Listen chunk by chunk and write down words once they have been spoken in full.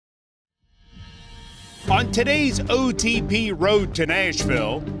On today's OTP Road to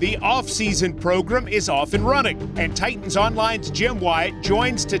Nashville, the off-season program is off and running, and Titans Online's Jim Wyatt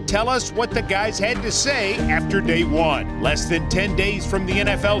joins to tell us what the guys had to say after day one. Less than 10 days from the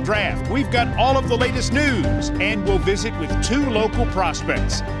NFL draft, we've got all of the latest news, and we'll visit with two local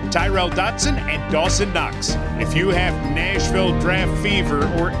prospects, Tyrel Dotson and Dawson Knox. If you have Nashville draft fever,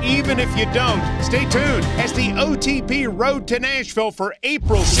 or even if you don't, stay tuned as the OTP Road to Nashville for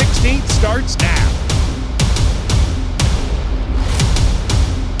April 16th starts now.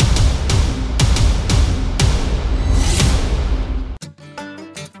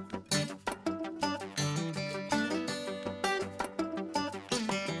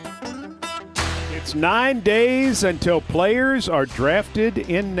 It's 9 days until players are drafted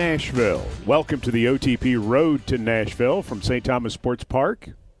in Nashville. Welcome to the OTP Road to Nashville from St. Thomas Sports Park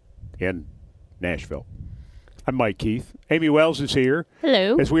in Nashville. I'm Mike Keith. Amy Wells is here.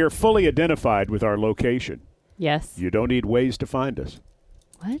 Hello. As we are fully identified with our location. Yes. You don't need Waze to find us.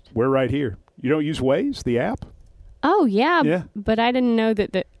 What? We're right here. You don't use Waze, the app? Oh, yeah. Yeah. But I didn't know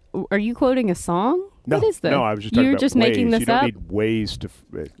that. Are you quoting a song? No, what is this? No, I was just talking You're about just Waze. making this you don't up? need Waze to.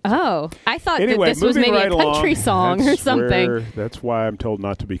 Oh, I thought Anyway, that this was maybe right a country along, song or something. That's why I'm told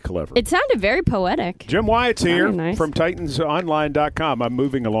not to be clever. It sounded very poetic. Jim Wyatt's here nice. from TitansOnline.com. I'm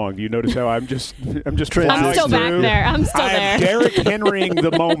moving along. Do you notice how I'm just I'm still back there. I'm still there. I'm Derrick Henrying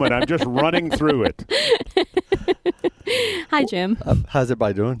the moment. I'm just running through it. Hi, Jim. How's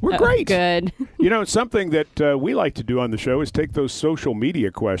everybody doing? We're great. Good. You know, something that we like to do on the show is take those social media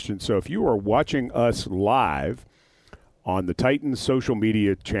questions. So if you are watching us live on the Titans social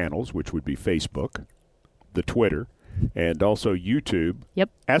media channels, which would be Facebook, the Twitter, and also YouTube,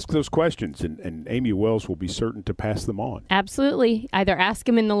 ask those questions, and Amy Wells will be certain to pass them on. Absolutely. Either ask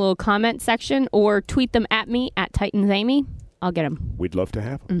them in the little comment section or tweet them at me at TitansAmy. I'll get them. We'd love to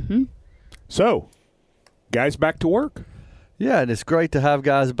have them. Mm-hmm. So, guys back to work. Yeah, and it's great to have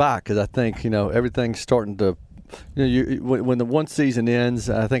guys back because I think, everything's starting to, when the one season ends,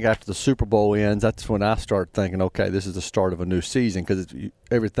 I think after the Super Bowl ends, that's when I start thinking, okay, this is the start of a new season because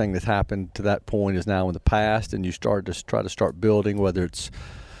everything that's happened to that point is now in the past, and you try to start building, whether it's,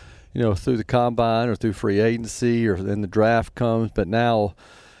 through the combine or through free agency or then the draft comes. But now,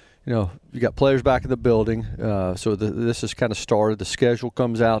 you got players back in the building, so this is kind of started. The schedule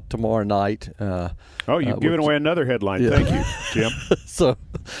comes out tomorrow night. You've given away another headline. Yeah. Thank you, Jim. So,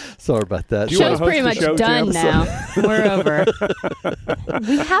 sorry about that. Show's pretty much done now. We're over.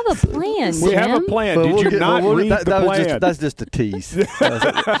 We have a plan, Jim. We have a plan. Did you not read the plan? That's just a tease.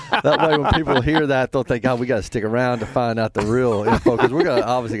 That way when people hear that, they'll think, we got to stick around to find out the real info because we're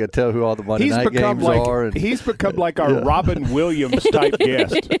obviously going to tell who all the Monday night games are. And, he's become like our Robin Williams-type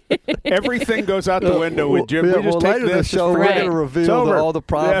guest. Everything goes out the window with Jim. We just take later in the show, we're going to reveal all the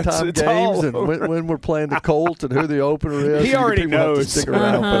primetime games and when we're playing the Colts and who the opener is. He already knows. Have to stick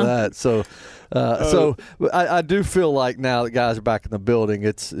around for that. So I do feel like now that guys are back in the building,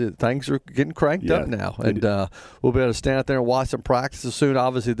 things are getting cranked up now, and we'll be able to stand out there and watch some practices soon.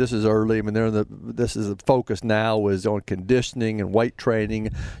 Obviously, this is early. I mean, this is the focus now is on conditioning and weight training.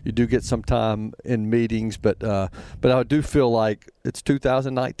 You do get some time in meetings, but I do feel like it's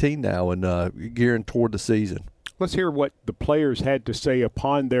 2019 now and gearing toward the season. Let's hear what the players had to say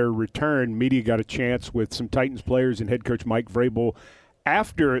upon their return. Media got a chance with some Titans players and head coach Mike Vrabel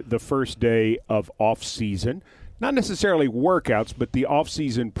after the first day of off-season. Not necessarily workouts, but the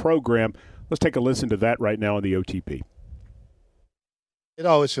off-season program. Let's take a listen to that right now on the OTP. It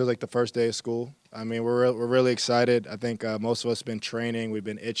always feels like the first day of school. I mean, we're really excited. I think most of us have been training. We've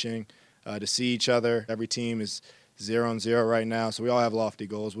been itching to see each other. Every team is 0-0 right now, so we all have lofty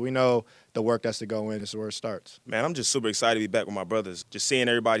goals. But we know the work that's to go in. This is where it starts. Man, I'm just super excited to be back with my brothers. Just seeing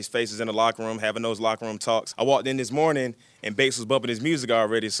everybody's faces in the locker room, having those locker room talks. I walked in this morning, and Bates was bumping his music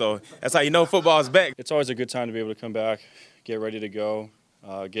already, so that's how you know football's back. It's always a good time to be able to come back, get ready to go,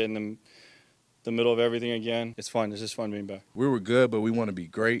 get in the middle of everything again. It's fun. It's just fun being back. We were good, but we want to be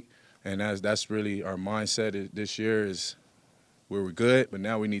great, and that's really our mindset this year is we were good, but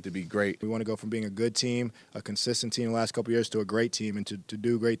now we need to be great. We want to go from being a good team, a consistent team the last couple of years, to a great team and to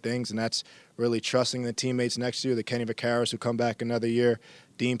do great things, and that's really trusting the teammates next year, the Kenny Vaccaro who come back another year,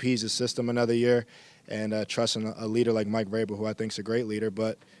 Dean Pease' system another year, and trusting a leader like Mike Vrabel, who I think is a great leader.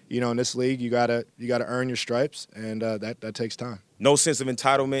 But, in this league, you gotta earn your stripes, and that takes time. No sense of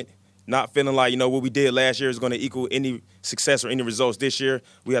entitlement. Not feeling like, what we did last year is going to equal any success or any results this year.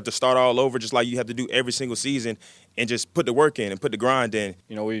 We have to start all over just like you have to do every single season and just put the work in and put the grind in.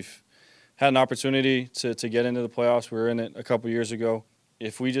 We've had an opportunity to get into the playoffs. We were in it a couple years ago.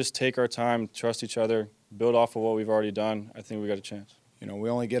 If we just take our time, trust each other, build off of what we've already done, I think we got a chance. we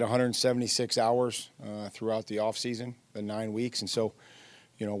only get 176 hours throughout the off season, the 9 weeks, and so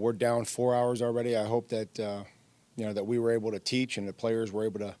we're down 4 hours already. I hope that that we were able to teach and the players were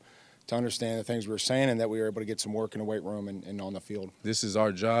able to understand the things we were saying, and that we were able to get some work in the weight room and on the field. This is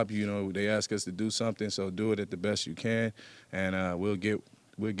our job. They ask us to do something, so do it at the best you can, and we'll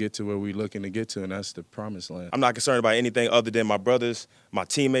get to where we're looking to get to, and that's the promised land. I'm not concerned about anything other than my brothers, my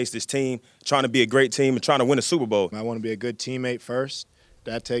teammates, this team, trying to be a great team and trying to win a Super Bowl. I want to be a good teammate first.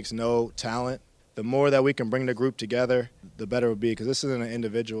 That takes no talent. The more that we can bring the group together, the better it will be, because this isn't an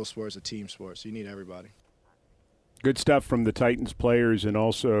individual sport, it's a team sport, so you need everybody. Good stuff from the Titans players and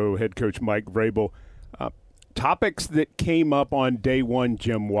also head coach Mike Vrabel. Topics that came up on day one,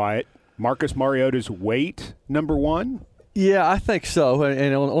 Jim Wyatt. Marcus Mariota's weight, number one? Yeah, I think so.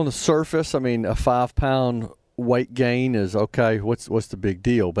 And on the surface, I mean, a 5-pound weight gain is okay. What's the big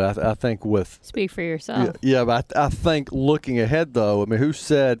deal? But I think with speak for yourself. Yeah, but I think looking ahead though, I mean, who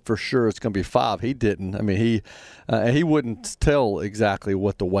said for sure it's going to be 5? He didn't. I mean, he wouldn't tell exactly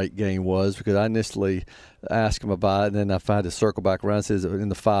what the weight gain was, because I initially asked him about it, and then I had to circle back around and says in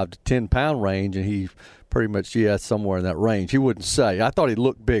the 5 to 10 pound range, and he pretty much, somewhere in that range. He wouldn't say. I thought he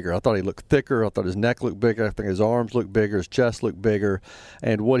looked bigger. I thought he looked thicker. I thought his neck looked bigger. I think his arms looked bigger. His chest looked bigger.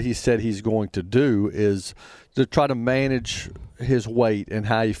 And what he said he's going to do is to try to manage his weight and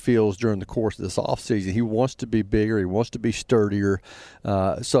how he feels during the course of this offseason. He wants to be bigger. He wants to be sturdier.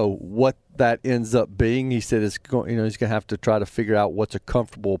 So what that ends up being, he said, he's going to have to try to figure out what's a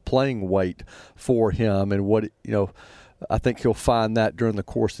comfortable playing weight for him, and what, I think he'll find that during the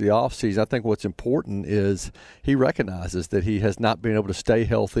course of the offseason. I think what's important is he recognizes that he has not been able to stay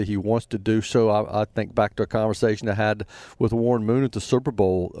healthy. He wants to do so. I think back to a conversation I had with Warren Moon at the Super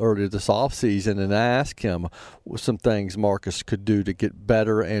Bowl earlier this offseason, and I asked him some things Marcus could do to get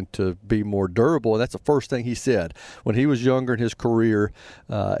better and to be more durable. And that's the first thing he said. When he was younger in his career,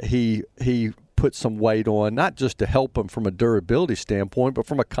 he put some weight on, not just to help him from a durability standpoint, but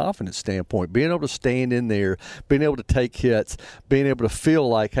from a confidence standpoint. Being able to stand in there, being able to take hits, being able to feel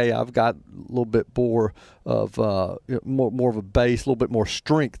like, hey, I've got a little bit more of more of a base, a little bit more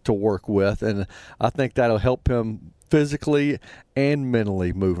strength to work with, and I think that'll help him physically and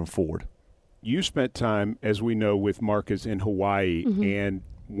mentally moving forward. You spent time, as we know, with Marcus in Hawaii, Mm-hmm. and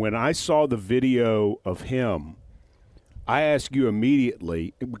when I saw the video of him, I asked you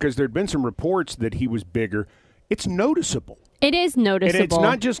immediately, because there had been some reports that he was bigger. It's noticeable. It is noticeable. And it's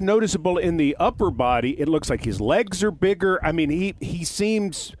not just noticeable in the upper body. It looks like his legs are bigger. I mean, he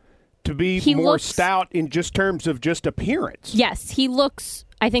seems to be more stout in just terms of just appearance. Yes, he looks,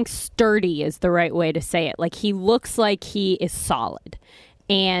 I think sturdy is the right way to say it. Like, he looks like he is solid.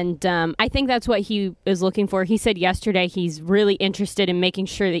 And I think that's what he is looking for. He said yesterday he's really interested in making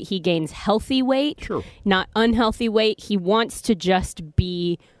sure that he gains healthy weight, not unhealthy weight. He wants to just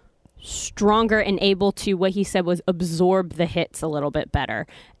be stronger and able to, what he said was, absorb the hits a little bit better.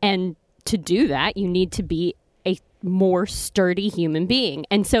 And to do that, you need to be a more sturdy human being.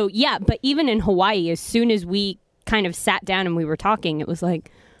 And so, yeah, but even in Hawaii, as soon as we kind of sat down and we were talking, it was like,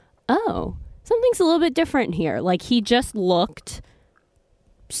 oh, something's a little bit different here. Like, he just looked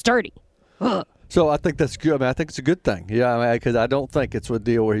sturdy. So I think that's good. I mean, I think it's a good thing. Yeah, because I don't think it's a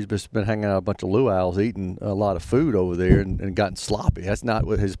deal where he's just been hanging out a bunch of luau's, eating a lot of food over there and gotten sloppy. That's not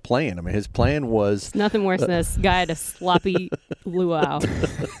what his plan. I mean, his plan was It's nothing worse than this guy at a sloppy luau.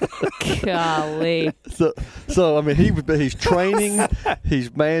 Golly. So I mean, he's training,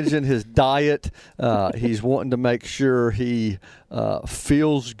 he's managing his diet, he's wanting to make sure he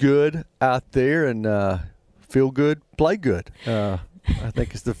feels good out there and feel good, play good. I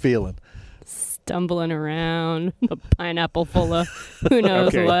think it's the feeling. Stumbling around, a pineapple full of who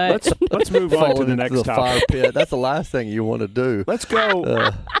knows what. Let's move on to the next topic. Fire pit. That's the last thing you want to do. Let's go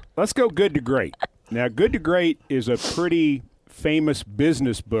good to great. Now, Good to Great is a pretty famous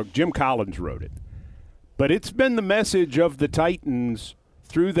business book. Jim Collins wrote it. But it's been the message of the Titans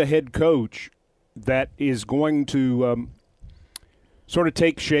through the head coach that is going to sort of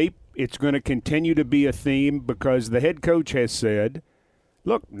take shape. It's going to continue to be a theme because the head coach has said,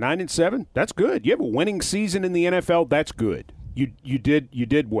 look, 9-7, that's good. You have a winning season in the NFL, that's good. You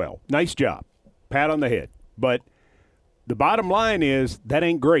did well. Nice job. Pat on the head. But the bottom line is that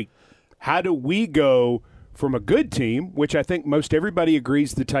ain't great. How do we go from a good team, which I think most everybody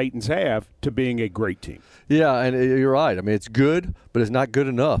agrees the Titans have, to being a great team? Yeah, and you're right. I mean, it's good, but it's not good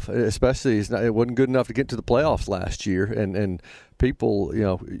enough. Especially, it wasn't good enough to get to the playoffs last year. And people,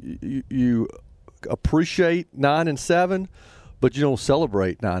 you appreciate 9-7. but you don't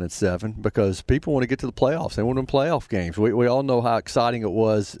celebrate 9-7 because people want to get to the playoffs. They want to win playoff games. We all know how exciting it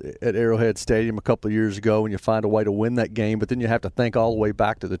was at Arrowhead Stadium a couple of years ago when you find a way to win that game, but then you have to think all the way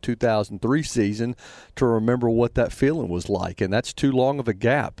back to the 2003 season to remember what that feeling was like, and that's too long of a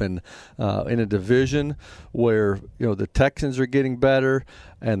gap. And in a division where the Texans are getting better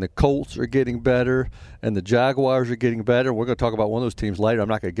and the Colts are getting better and the Jaguars are getting better. We're going to talk about one of those teams later. I'm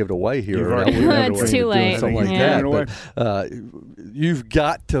not going to give it away here. It's too late. Something like that. But, you've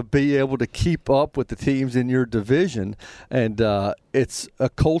got to be able to keep up with the teams in your division, and it's a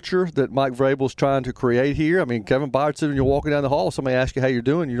culture that Mike Vrabel's trying to create here. I mean, Kevin Byard said when you're walking down the hall, somebody asks you how you're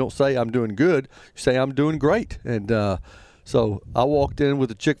doing. You don't say I'm doing good. You say I'm doing great. And so I walked in with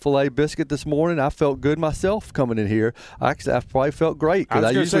a Chick-fil-A biscuit this morning. I felt good myself coming in here. I probably felt great. I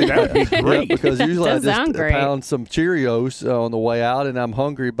was going to say that would be great. Because usually I just pound some Cheerios on the way out, and I'm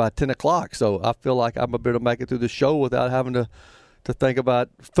hungry by 10 o'clock. So I feel like I'm able to make it through the show without having to think about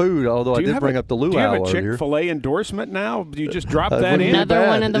food, although I did bring up the luau earlier. Do you have a Chick-fil-A endorsement now? Do you just drop that in? Another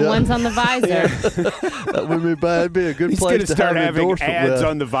one of the ones on the visor. That would be bad. It'd be a good place to start have having ads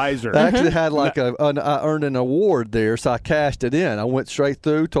on the visor. I actually had I earned an award there, so I cashed it in. I went straight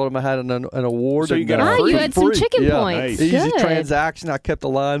through, told them I had an award. So you got you had some chicken points. Nice. Easy transaction. I kept the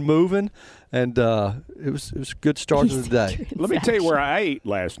line moving, and it was a good start to the day. Let me tell you where I ate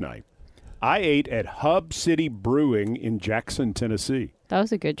last night. I ate at Hub City Brewing in Jackson, Tennessee. That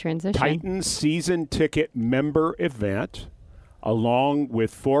was a good transition. Titans season ticket member event, along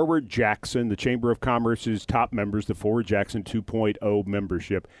with Forward Jackson, the Chamber of Commerce's top members, the Forward Jackson 2.0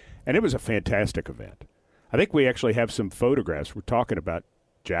 membership. And it was a fantastic event. I think we actually have some photographs. We're talking about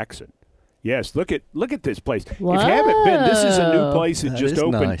Jackson. Yes, look at this place. Whoa. If you haven't been, this is a new place that just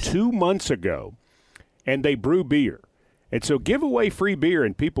opened nice. 2 months ago, and they brew beer. And so give away free beer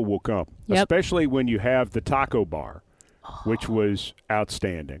and people will come, especially when you have the taco bar, which was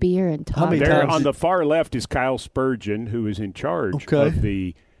outstanding. Beer and taco. There on the far left is Kyle Spurgeon, who is in charge of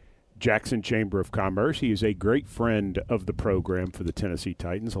the Jackson Chamber of Commerce. He is a great friend of the program for the Tennessee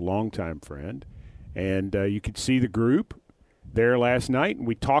Titans, a longtime friend. And you could see the group there last night. And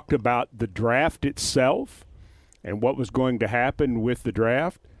we talked about the draft itself and what was going to happen with the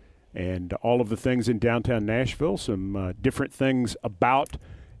draft. And all of the things in downtown Nashville, some different things about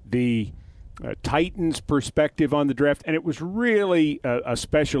the Titans' perspective on the draft. And it was really a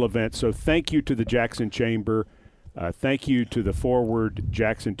special event. So thank you to the Jackson Chamber. Thank you to the Forward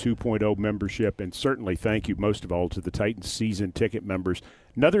Jackson 2.0 membership. And certainly thank you most of all to the Titans season ticket members.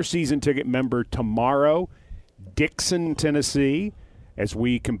 Another season ticket member tomorrow, Dixon, Tennessee, as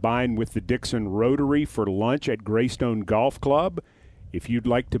we combine with the Dixon Rotary for lunch at Greystone Golf Club. If you'd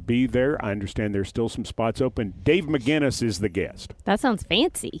like to be there, I understand there's still some spots open. Dave McGinnis is the guest. That sounds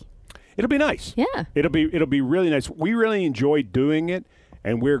fancy. It'll be nice. Yeah. It'll be really nice. We really enjoyed doing it,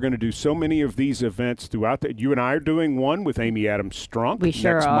 and we're going to do so many of these events throughout. You and I are doing one with Amy Adams Strunk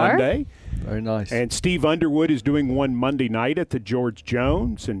next Monday. Very nice. And Steve Underwood is doing one Monday night at the George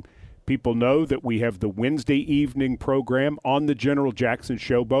Jones. And people know that we have the Wednesday evening program on the General Jackson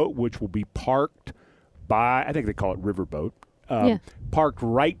Showboat, which will be parked by, I think they call it Riverboat. Parked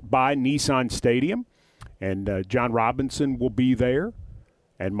right by Nissan Stadium, and John Robinson will be there,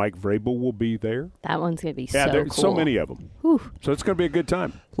 and Mike Vrabel will be there. That one's going to be so cool. There's so many of them. Whew. So it's going to be a good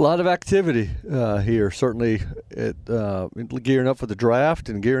time. A lot of activity here, certainly gearing up for the draft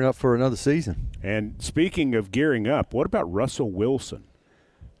and gearing up for another season. And speaking of gearing up, what about Russell Wilson?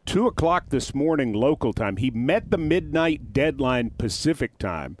 2 o'clock this morning local time. He met the midnight deadline Pacific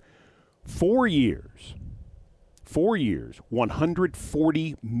time. 4 years. 4 years,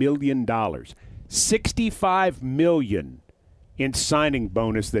 $140 million, $65 million in signing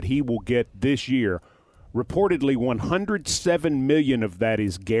bonus that he will get this year. Reportedly, $107 million of that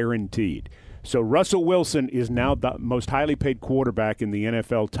is guaranteed. So Russell Wilson is now the most highly paid quarterback in the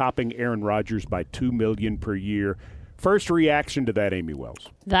NFL, topping Aaron Rodgers by $2 million per year. First reaction to that, Amy Wells?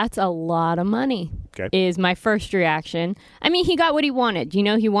 That's a lot of money, is my first reaction. I mean, he got what he wanted. You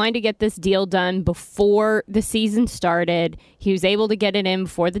know, he wanted to get this deal done before the season started. He was able to get it in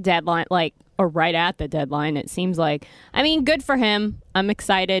before the deadline, or right at the deadline, it seems like. I mean, good for him. I'm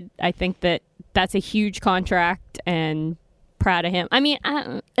excited. I think that's a huge contract, and proud of him. I mean,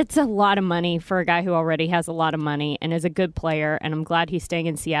 it's a lot of money for a guy who already has a lot of money and is a good player, and I'm glad he's staying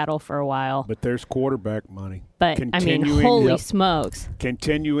in Seattle for a while. But there's quarterback money. But, I mean, holy smokes.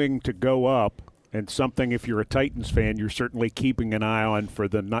 Continuing to go up and something, if you're a Titans fan, you're certainly keeping an eye on for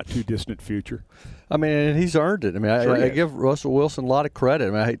the not-too-distant future. I mean, and he's earned it. I mean, Sure I give Russell Wilson a lot of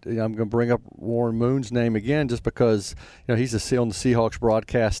credit. I mean, I'm going to bring up Warren Moon's name again just because, he's on the Seahawks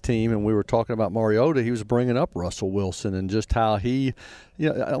broadcast team, and we were talking about Mariota. He was bringing up Russell Wilson and just how he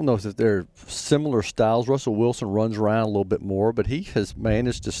I don't know if they're similar styles. Russell Wilson runs around a little bit more, but he has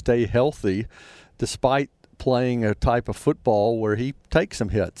managed to stay healthy despite playing a type of football where he takes some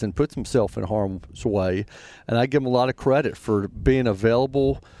hits and puts himself in harm's way. And I give him a lot of credit for being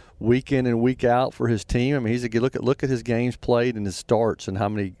available week in and week out for his team. I mean, he's a good look at his games played and his starts and how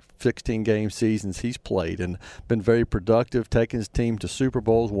many 16-game seasons he's played, and been very productive, taking his team to Super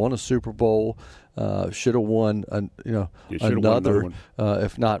Bowls, won a Super Bowl, should have won another one.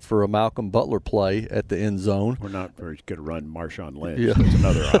 If not for a Malcolm Butler play at the end zone. We're not very good to run Marshawn Lynch. Yeah. That's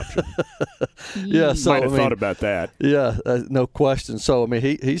another option. Yeah, so Might have thought about that. Yeah, no question. So, I mean,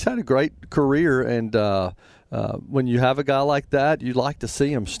 he's had a great career, and when you have a guy like that, you like to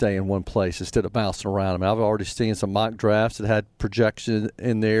see him stay in one place instead of bouncing around. I mean, I've already seen some mock drafts that had projections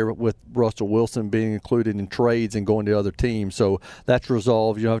in there with Russell Wilson being included in trades and going to other teams. So that's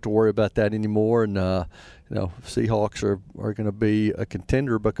resolved. You don't have to worry about that anymore. And, Seahawks are going to be a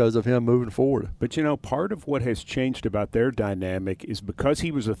contender because of him moving forward. But, part of what has changed about their dynamic is because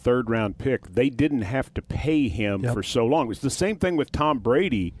he was a third-round pick, they didn't have to pay him for so long. It was the same thing with Tom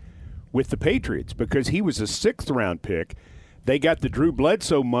Brady with the Patriots, because he was a sixth-round pick. They got the Drew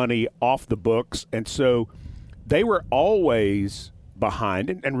Bledsoe money off the books, and so they were always behind,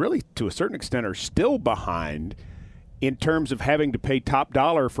 and really to a certain extent are still behind in terms of having to pay top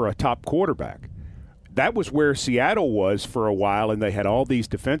dollar for a top quarterback. That was where Seattle was for a while, and they had all these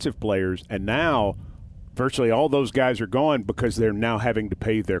defensive players, and now virtually all those guys are gone because they're now having to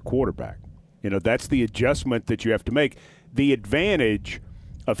pay their quarterback. That's the adjustment that you have to make. The advantage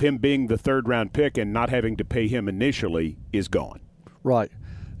of him being the third-round pick and not having to pay him initially is gone. Right.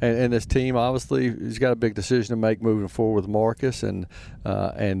 And this team, obviously, he's got a big decision to make moving forward with Marcus and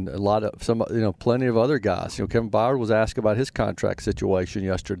a lot of plenty of other guys. Kevin Byard was asked about his contract situation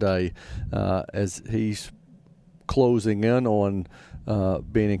yesterday as he's closing in on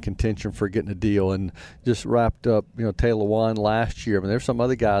being in contention for getting a deal, and just wrapped up, Taylor Lewan last year. I mean, there's some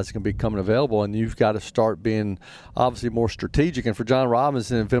other guys that can be coming available, and you've got to start being obviously more strategic. And for John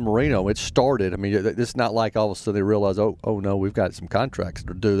Robinson and Vin Marino, it started. I mean, it's not like all of a sudden they realize, oh no, we've got some contracts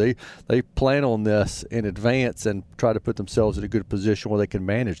to do. They plan on this in advance and try to put themselves in a good position where they can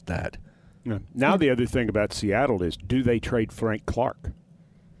manage that. Yeah. Now the other thing about Seattle is, do they trade Frank Clark?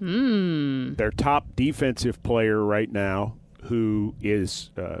 Their top defensive player right now, who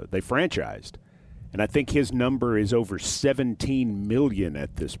is they franchised, and I think his number is over $17 million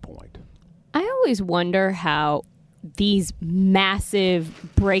at this point. I always wonder how these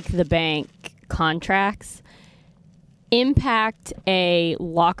massive break-the-bank contracts impact a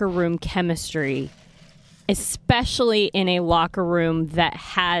locker room chemistry, especially in a locker room that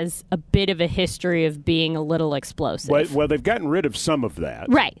has a bit of a history of being a little explosive. Well, they've gotten rid of some of that,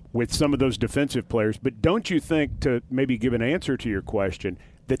 right, with some of those defensive players. But don't you think, to maybe give an answer to your question,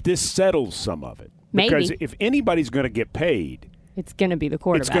 that this settles some of it? Maybe. Because if anybody's going to get paid, it's going to be the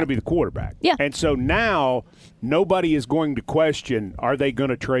quarterback. It's going to be the quarterback. Yeah. And so now nobody is going to question, are they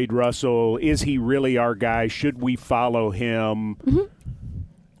going to trade Russell? Is he really our guy? Should we follow him? Mm-hmm.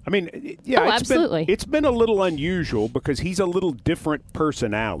 I mean, yeah, absolutely. It's been a little unusual because he's a little different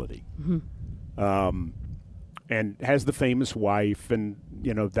personality, and has the famous wife, and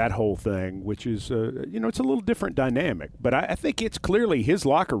that whole thing, which is it's a little different dynamic. But I think it's clearly his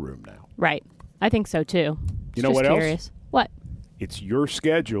locker room now. Right, I think so too. You know what curious. else? What? It's your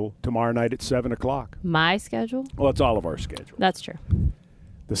schedule tomorrow night at 7:00. My schedule? Well, it's all of our schedule. That's true.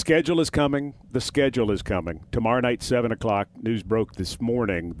 The schedule is coming. The schedule is coming. Tomorrow night, 7:00, news broke this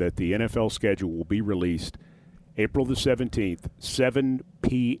morning that the NFL schedule will be released April the 17th, 7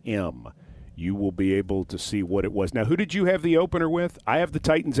 p.m. You will be able to see what it was. Now, who did you have the opener with? I have the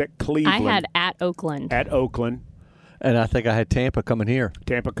Titans at Cleveland. I had at Oakland. At Oakland. And I think I had Tampa coming here.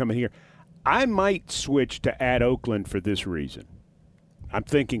 Tampa coming here. I might switch to at Oakland for this reason. I'm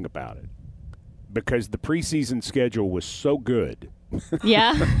thinking about it because the preseason schedule was so good.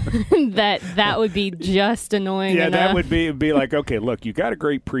 Yeah, that would be just annoying. Yeah, enough. that would be like, okay, look, you got a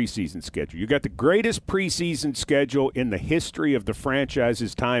great preseason schedule. You got the greatest preseason schedule in the history of the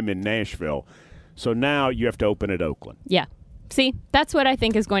franchise's time in Nashville. So now you have to open at Oakland. Yeah. See, that's what I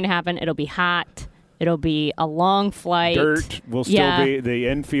think is going to happen. It'll be hot. It'll be a long flight. Dirt will still be. The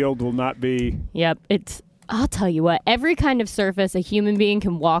infield will not be. Yep. It's I'll tell you what, every kind of surface a human being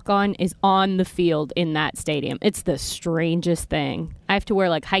can walk on is on the field in that stadium. It's the strangest thing. I have to wear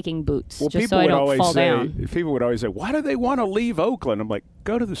like hiking boots just so I don't fall down. People would always say, why do they want to leave Oakland? I'm like,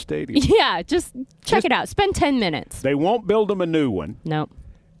 go to the stadium. Yeah, just check it out. Spend 10 minutes. They won't build them a new one. Nope.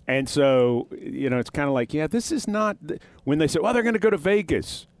 And so, it's kind of like, this is not – when they say, well, they're going to go to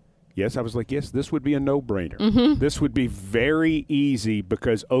Vegas. Yes, I was like, yes, this would be a no-brainer. Mm-hmm. This would be very easy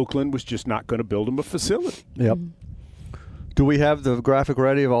because Oakland was just not going to build them a facility. Yep. Do we have the graphic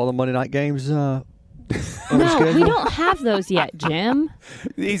ready of all the Monday night games? No, we don't have those yet, Jim.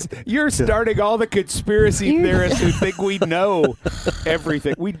 You're starting all the conspiracy theorists who think we know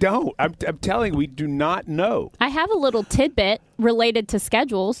everything. We don't. I'm telling you, we do not know. I have a little tidbit related to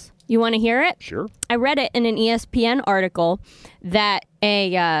schedules. You want to hear it? Sure. I read it in an ESPN article that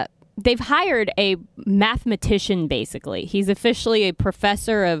they've hired a mathematician, basically. He's officially a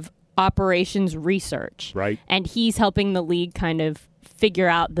professor of operations research. Right. And he's helping the league kind of figure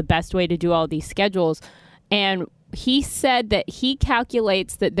out the best way to do all these schedules. And he said that he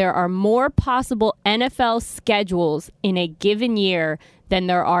calculates that there are more possible NFL schedules in a given year than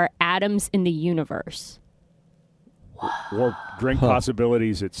there are atoms in the universe. Or drink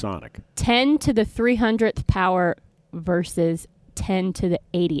possibilities at Sonic. 10 to the 300th power versus 10 to the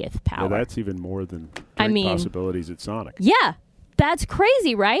 80th power. Well, that's even more than drink possibilities at Sonic. Yeah. That's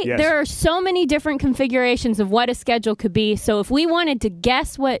crazy, right? Yes. There are so many different configurations of what a schedule could be. So if we wanted to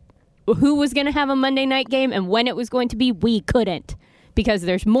guess who was going to have a Monday night game and when it was going to be, we couldn't. Because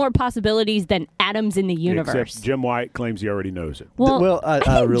there's more possibilities than atoms in the universe. Except Jim White claims he already knows it. Well,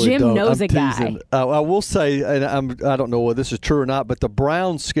 I really Jim don't. knows I'm a guy. I will say, and I don't know whether this is true or not, but the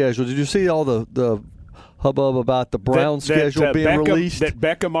Browns schedule, did you see all the hubbub about the Browns schedule being released? That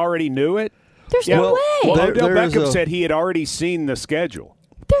Beckham already knew it? There's no way. Well, Odell Beckham said he had already seen the schedule.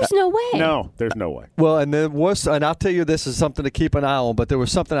 There's no way. No, there's no way. Well, and I'll tell you, this is something to keep an eye on, but there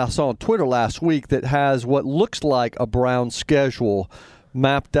was something I saw on Twitter last week that has what looks like a Browns schedule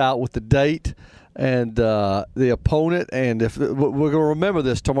mapped out with the date and the opponent. And if we're going to remember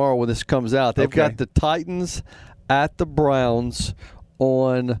this tomorrow when this comes out, they've got the Titans at the Browns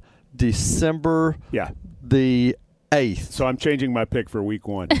on December the 8th. So I'm changing my pick for week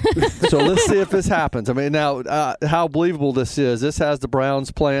 1. So let's see if this happens. I mean, now, how believable this is. This has the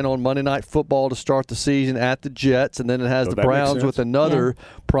Browns playing on Monday Night Football to start the season at the Jets, and then it has the Browns with another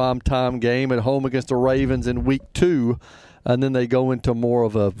primetime game at home against the Ravens in week 2. And then they go into more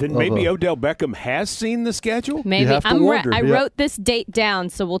of a... Then maybe Odell Beckham has seen the schedule? Maybe. You have to wonder. I wrote this date down,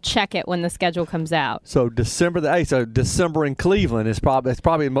 so we'll check it when the schedule comes out. So December the 8th. So December in Cleveland is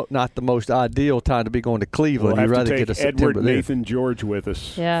probably not the most ideal time to be going to Cleveland. We'll You'd have rather to get a take Edward September Nathan George with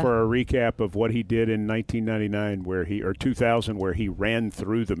us for a recap of what he did in 1999 or 2000 where he ran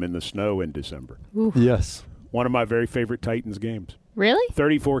through them in the snow in December. Oof. Yes. One of my very favorite Titans games. Really?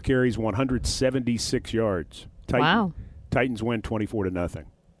 34 carries, 176 yards. Wow. Titans win 24-0.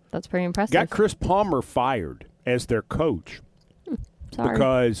 That's pretty impressive. Got Chris Palmer fired as their coach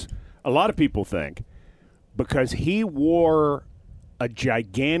because a lot of people think because he wore a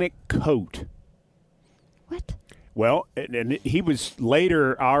gigantic coat. What? Well, and he was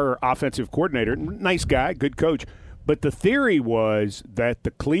later our offensive coordinator. Nice guy, good coach. But the theory was that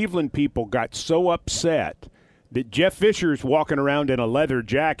the Cleveland people got so upset that Jeff Fisher's walking around in a leather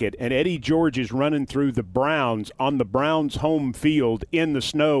jacket and Eddie George is running through the Browns on the Browns' home field in the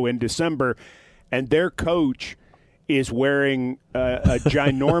snow in December, and their coach is wearing a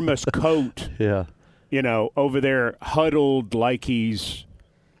ginormous coat, over there huddled like he's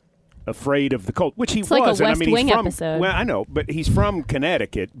afraid of the cold, which he it's was. Like a West he's Wing from, episode. Well, I know, but he's from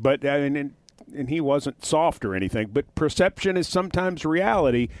Connecticut, but and he wasn't soft or anything, but perception is sometimes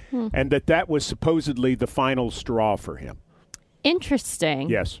reality, and that was supposedly the final straw for him. Interesting.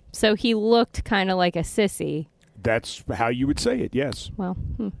 Yes. So he looked kind of like a sissy. That's how you would say it, yes. Well,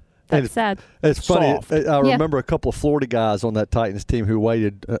 that's sad. It's funny. Soft. I remember a couple of Florida guys on that Titans team who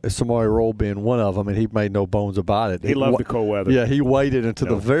waited, Samari Rolle being one of them, and he made no bones about it. He loved the cold weather. Yeah, he waited until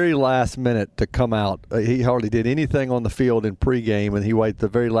the very last minute to come out. He hardly did anything on the field in pregame, and he waited the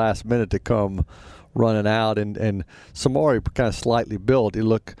very last minute to come running out. And Samari kind of slightly built. He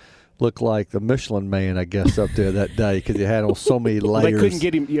looked like the Michelin Man, I guess, up there that day because he had on so many layers. They couldn't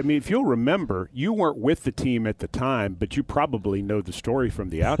get him. I mean, if you'll remember, you weren't with the team at the time, but you probably know the story from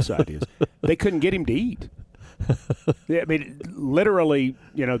the outside is they couldn't get him to eat. I mean, literally,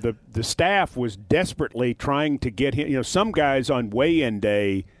 the staff was desperately trying to get him. Some guys on weigh-in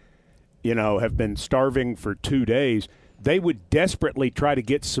day, have been starving for 2 days. They would desperately try to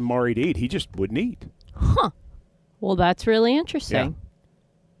get Samari to eat. He just wouldn't eat. Huh. Well, that's really interesting.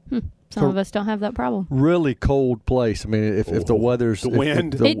 Yeah. Some of us don't have that problem. Really cold place. I mean, if the weather's the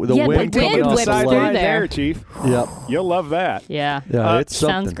wind, the wind coming off whips the through lane. there, Chief. Yep, you'll love that. Yeah, it's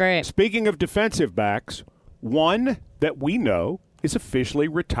sounds something. great. Speaking of defensive backs, one that we know is officially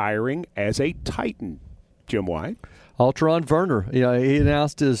retiring as a Titan. Jim White. Alteron Werner. He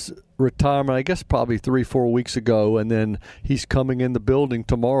announced his retirement, I guess, probably 3-4 weeks ago, and then he's coming in the building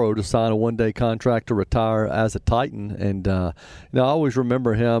tomorrow to sign a one-day contract to retire as a Titan. And I always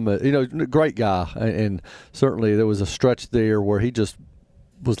remember him. Great guy, and certainly there was a stretch there where he just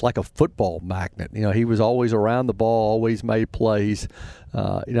was like a football magnet. He was always around the ball, always made plays.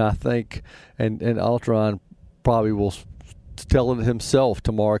 I think, and Alteron probably will tell it himself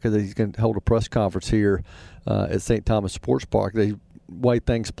tomorrow because he's going to hold a press conference here at St. Thomas Sports Park. The way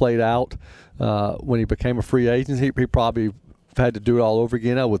things played out when he became a free agent, he probably had to do it all over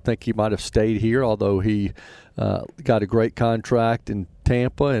again. I would think he might have stayed here, although he got a great contract in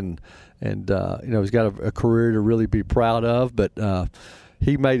Tampa, and he's got a career to really be proud of. But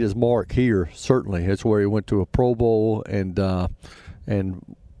he made his mark here. Certainly, it's where he went to a Pro Bowl, and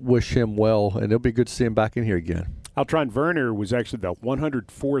wish him well. And it'll be good to see him back in here again. Alteron Werner was actually the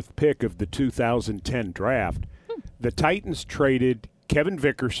 104th pick of the 2010 draft. The Titans traded Kevin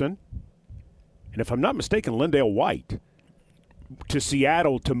Vickerson, and if I'm not mistaken, Lindale White, to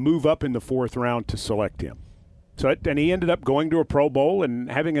Seattle to move up in the 4th round to select him. And he ended up going to a Pro Bowl and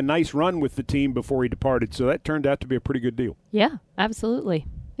having a nice run with the team before he departed. So that turned out to be a pretty good deal. Yeah, absolutely.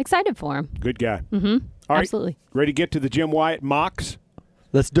 Excited for him. Good guy. Mm-hmm. All right, absolutely. Ready to get to the Jim Wyatt mocks?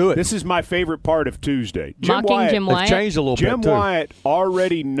 Let's do it. This is my favorite part of Tuesday. Jim Wyatt. It's changed a little bit, Jim too. Wyatt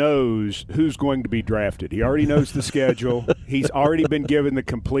already knows who's going to be drafted. He already knows the schedule. He's already been given the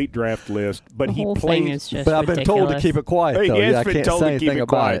complete draft list. But the he whole plays. thing is just But I've been told to keep it quiet, though. He has I been can't told say to keep anything it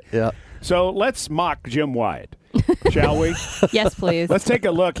about quiet. it. Yeah. So let's mock Jim Wyatt, shall we? Yes, please. Let's take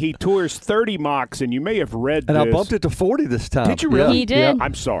a look. He tours 30 mocks, and you may have read And this. I bumped it to 40 this time. Did you really? He did.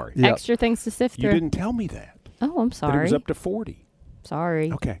 I'm sorry. Yeah. Extra things to sift You through. didn't tell me that. Oh, I'm That it sorry. was up to 40.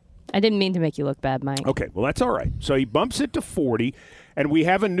 Sorry. Okay. I didn't mean to make you look bad, Mike. Okay, well, that's all right. So he bumps it to 40, and we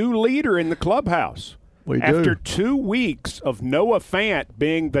have a new leader in the clubhouse. We After do. 2 weeks of Noah Fant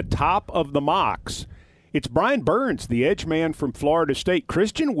being the top of the mocks, it's Brian Burns, the edge man from Florida State.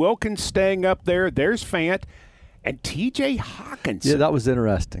 Christian Wilkins staying up there. There's Fant. And T.J. Hawkinson. Yeah, that was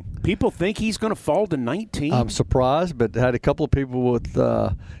interesting. People think he's going to fall to 19. I'm surprised, but had a couple of people with,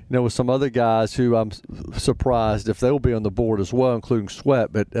 with some other guys who I'm surprised if they'll be on the board as well, including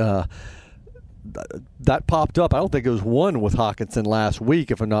Sweat. But that popped up. I don't think it was one with Hawkinson last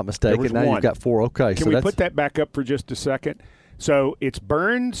week, if I'm not mistaken. There was now one. you've got 4. Okay, Can so we put that back up for just a second? So it's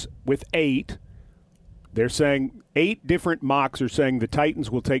Burns with 8. They're saying 8 different mocks are saying the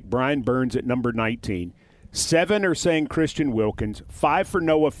Titans will take Brian Burns at number 19. 7 are saying Christian Wilkins. 5 for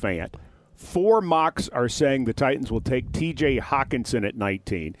Noah Fant. 4 mocks are saying the Titans will take T.J. Hawkinson at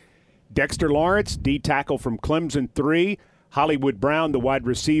 19. Dexter Lawrence, D-tackle from Clemson, 3. Hollywood Brown, the wide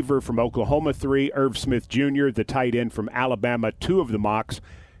receiver from Oklahoma, 3. Irv Smith Jr., the tight end from Alabama. 2 of the mocks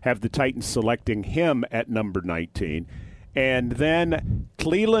have the Titans selecting him at number 19. And then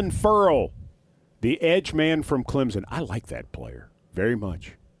Cleland Ferrell, the edge man from Clemson. I like that player very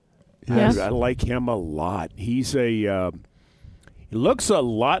much. Yes. I like him a lot. He's he looks a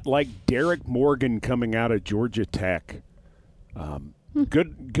lot like Derek Morgan coming out of Georgia Tech.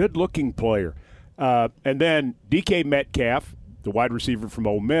 Good looking player. And then DK Metcalf, the wide receiver from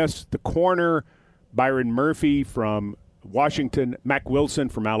Ole Miss, the corner Byron Murphy from Washington, Mac Wilson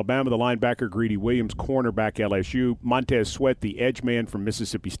from Alabama, the linebacker Greedy Williams, cornerback LSU, Montez Sweat, the edge man from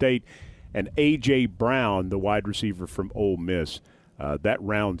Mississippi State, and A.J. Brown, the wide receiver from Ole Miss. That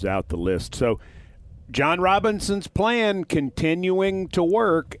rounds out the list. So John Robinson's plan continuing to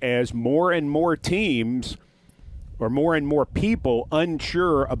work as more and more teams or more and more people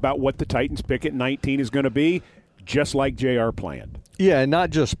unsure about what the Titans pick at 19 is going to be, just like JR planned. Yeah, and not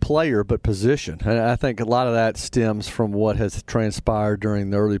just player, but position. And I think a lot of that stems from what has transpired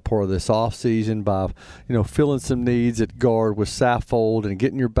during the early part of this offseason by, filling some needs at guard with Saffold and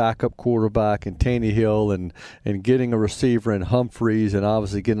getting your backup quarterback in Tannehill and getting a receiver in Humphreys and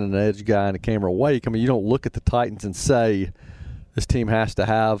obviously getting an edge guy in Cameron Wake. I mean, you don't look at the Titans and say this team has to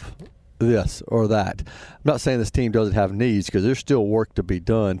have this or that. I'm not saying this team doesn't have needs because there's still work to be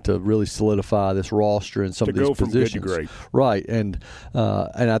done to really solidify this roster and some of these positions. To go from good to great. Right, and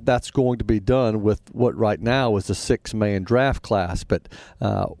that's going to be done with what right now is a 6-man draft class. But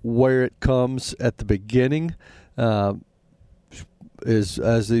where it comes at the beginning is,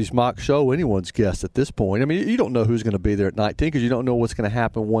 as these mocks show, anyone's guess at this point. I mean, you don't know who's going to be there at 19 because you don't know what's going to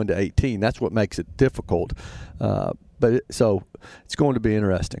happen 1 to 18. That's what makes it difficult. So it's going to be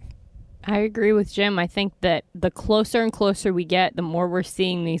interesting. I agree with Jim. I think that the closer and closer we get, the more we're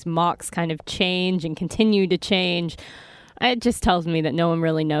seeing these mocks kind of change and continue to change. It just tells me that no one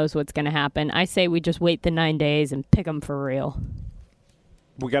really knows what's going to happen. I say we just wait the 9 days and pick them for real.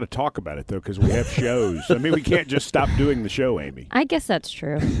 We got to talk about it, though, because we have shows. I mean, we can't just stop doing the show, Amy. I guess that's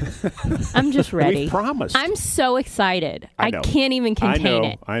true. I'm just ready. We promised. I'm so excited. I can't even contain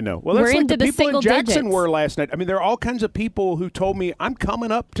it. I know. Well, that's we're like into the people in Jackson digits. were last night. I mean, there are all kinds of people who told me, I'm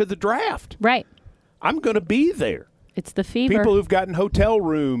coming up to the draft. Right. I'm going to be there. It's the fever. People who've gotten hotel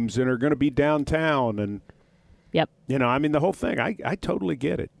rooms and are going to be downtown and yep. You know, I mean, the whole thing. I totally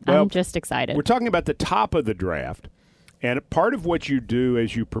get it. Well, I'm just excited. We're talking about the top of the draft. And part of what you do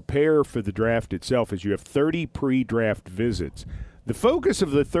as you prepare for the draft itself is you have 30 pre-draft visits. The focus of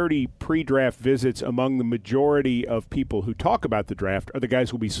the 30 pre-draft visits among the majority of people who talk about the draft are the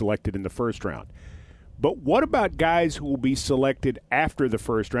guys who will be selected in the first round. But what about guys who will be selected after the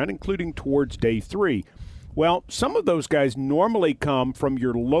first round, including towards day 3? Well, some of those guys normally come from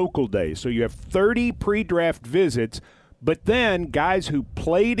your local days. So you have 30 pre-draft visits, but then guys who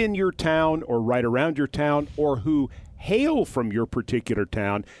played in your town or right around your town or who hail from your particular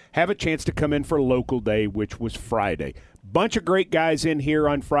town have a chance to come in for local day, which was Friday. Bunch of great guys in here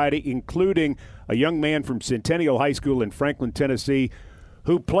on Friday, including a young man from Centennial High School in Franklin, Tennessee,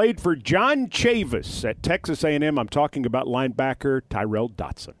 who played for John Chavis at Texas A&M. I'm talking about linebacker Tyrell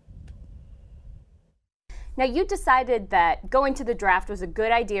Dotson. Now, you decided that going to the draft was a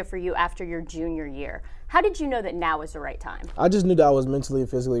good idea for you after your junior year. How did you know that now was the right time? I just knew that I was mentally and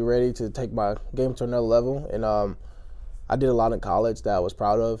physically ready to take my game to another level, and I did a lot in college that I was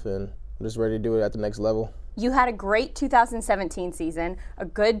proud of, and I'm just ready to do it at the next level. You had a great 2017 season, a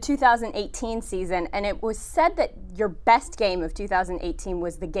good 2018 season, and it was said that your best game of 2018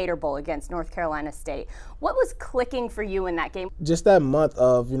 was the Gator Bowl against North Carolina State. What was clicking for you in that game? Just that month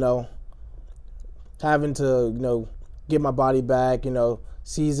of, having to, get my body back,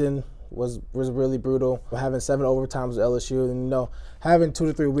 season was really brutal. Having 7 overtimes with LSU and, having 2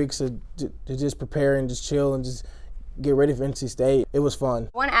 to 3 weeks to just prepare and just chill and just get ready for NC State. It was fun.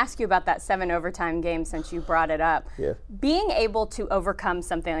 I want to ask you about that 7 overtime game since you brought it up. Yeah. Being able to overcome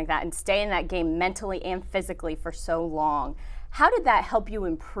something like that and stay in that game mentally and physically for so long, how did that help you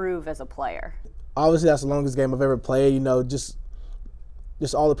improve as a player? Obviously, that's the longest game I've ever played. Just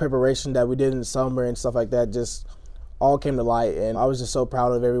all the preparation that we did in the summer and stuff like that just all came to light. And I was just so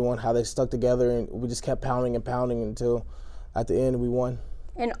proud of everyone, how they stuck together, and we just kept pounding and pounding until at the end we won.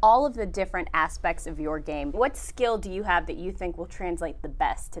 In all of the different aspects of your game, what skill do you have that you think will translate the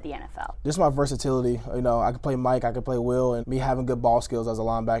best to the NFL? Just my versatility. I could play Mike, I could play Will, and me having good ball skills as a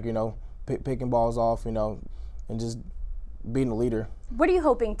linebacker, picking balls off, and just being a leader. What are you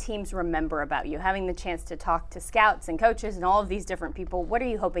hoping teams remember about you? Having the chance to talk to scouts and coaches and all of these different people, what are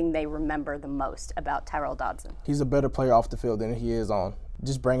you hoping they remember the most about Tyrell Dotson? He's a better player off the field than he is on.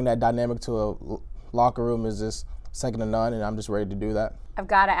 Just bringing that dynamic to a locker room is just second to none, and I'm just ready to do that. I've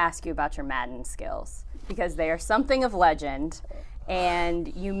got to ask you about your Madden skills because they are something of legend,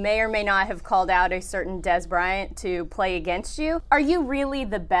 and you may or may not have called out a certain Des Bryant to play against you. Are you really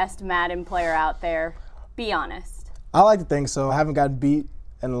the best Madden player out there? Be honest. I like to think so. I haven't gotten beat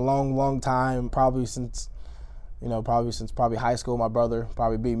in a long, long time, probably since high school. My brother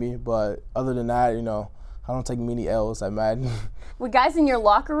probably beat me, but other than that, I don't take many L's at Madden. Would guys in your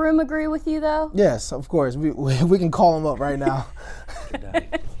locker room agree with you, though? Yes, of course. We can call them up right now.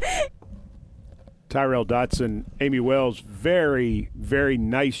 Tyrell Dotson, Amy Wells, very, very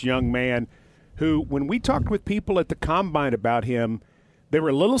nice young man who, when we talked with people at the Combine about him, they were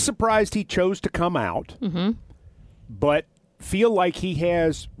a little surprised he chose to come out, but feel like he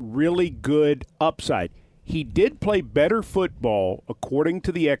has really good upside. He did play better football, according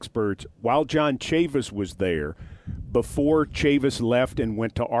to the experts, while John Chavis was there, before Chavis left and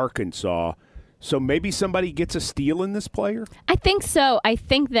went to Arkansas. So maybe somebody gets a steal in this player? I think so. I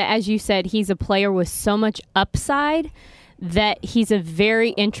think that, as you said, he's a player with so much upside that he's a very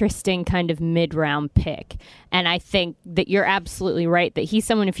interesting kind of mid-round pick. And I think that you're absolutely right, that he's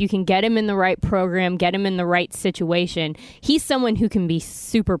someone, if you can get him in the right program, get him in the right situation, he's someone who can be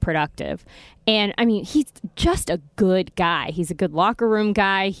super productive. And, I mean, he's just a good guy. He's a good locker room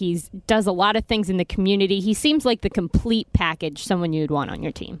guy. He does a lot of things in the community. He seems like the complete package, someone you'd want on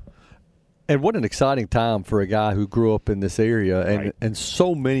your team. And what an exciting time for a guy who grew up in this area, and, right. and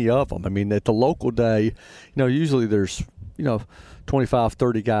so many of them. I mean, at the local day, usually there's, 25,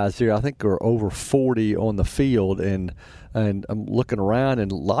 30 guys here. I think there are over 40 on the field, and I'm looking around,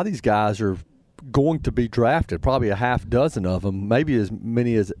 and a lot of these guys are going to be drafted, probably a half dozen of them, maybe as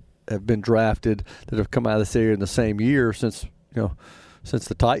many as have been drafted that have come out of this area in the same year since, since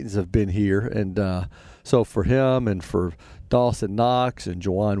the Titans have been here. And so for him and for Dawson Knox and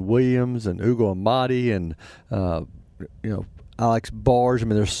Juwan Williams and Ugo Amadi and Alex Barge, I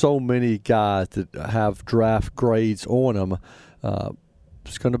mean, there's so many guys that have draft grades on them.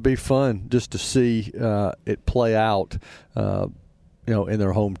 It's going to be fun just to see it play out, in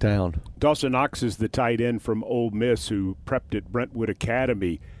their hometown. Dawson Knox is the tight end from Ole Miss who prepped at Brentwood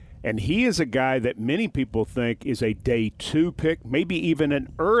Academy, and he is a guy that many people think is a day 2 pick, maybe even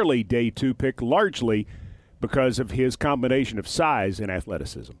an early day 2 pick, largely because of his combination of size and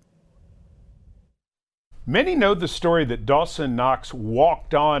athleticism. Many know the story that Dawson Knox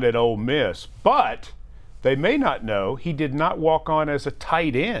walked on at Ole Miss, but they may not know he did not walk on as a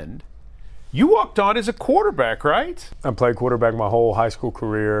tight end. You walked on as a quarterback, right? I played quarterback my whole high school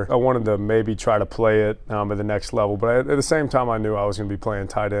career. I wanted to maybe try to play it at the next level, but at the same time I knew I was going to be playing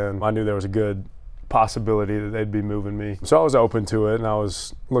tight end. I knew there was a good possibility that they'd be moving me. So I was open to it, and I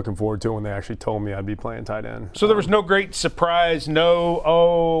was looking forward to it when they actually told me I'd be playing tight end. So there was no great surprise,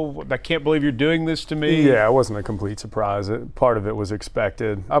 I can't believe you're doing this to me? Yeah, it wasn't a complete surprise. Part of it was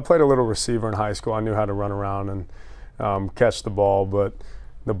expected. I played a little receiver in high school. I knew how to run around and catch the ball, but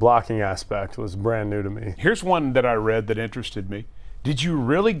the blocking aspect was brand new to me. Here's one that I read that interested me. Did you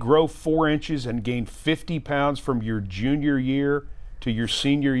really grow 4 inches and gain 50 pounds from your junior year to your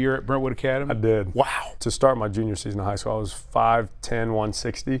senior year at Brentwood Academy? I did. Wow. To start my junior season of high school, I was 5'10",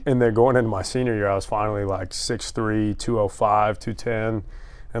 160. And then going into my senior year, I was finally like 6'3", 205, 210,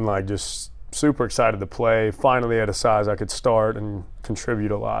 and just super excited to play. Finally at a size I could start and contribute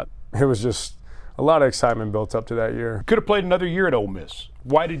a lot. It was just a lot of excitement built up to that year. Could have played another year at Ole Miss.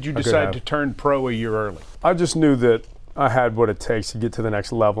 Why did you decide to turn pro a year early? I just knew that I had what it takes to get to the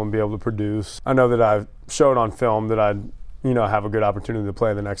next level and be able to produce. I know that I've showed on film that I'd have a good opportunity to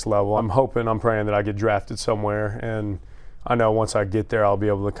play the next level. I'm praying that I get drafted somewhere, and I know once I get there I'll be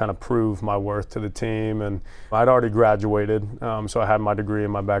able to kind of prove my worth to the team. And I'd already graduated, so I had my degree in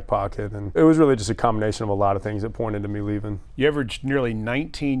my back pocket, and it was really just a combination of a lot of things that pointed to me leaving. You averaged nearly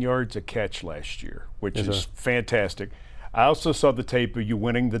 19 yards a catch last year, which is fantastic. I also saw the tape of you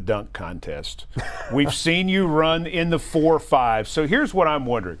winning the dunk contest. We've seen you run in the 4.5. So here's what I'm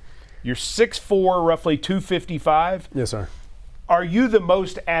wondering. You're 6'4", roughly 255. Yes, sir. Are you the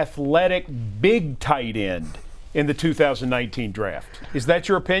most athletic big tight end in the 2019 draft? Is that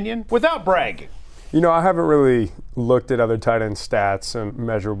your opinion? Without bragging. I haven't really looked at other tight end stats and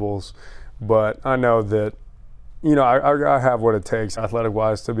measurables, but I know that, I have what it takes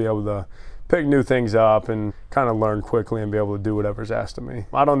athletic-wise to be able to pick new things up and kind of learn quickly and be able to do whatever's asked of me.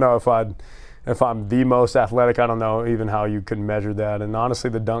 I don't know if I'm the most athletic. I don't know even how you could measure that. And honestly,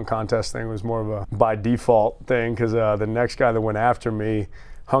 the dunk contest thing was more of a by default thing because the next guy that went after me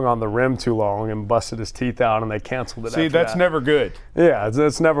hung on the rim too long and busted his teeth out, and they canceled it. See, that's never good. Yeah,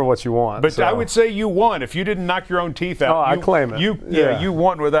 it's never what you want. But I would say you won. If you didn't knock your own teeth out, I claim it. You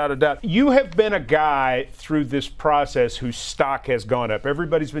won without a doubt. You have been a guy through this process whose stock has gone up.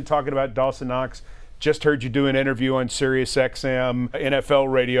 Everybody's been talking about Dawson Knox. Just heard you do an interview on Sirius XM, NFL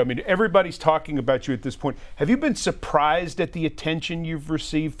radio. I mean, everybody's talking about you at this point. Have you been surprised at the attention you've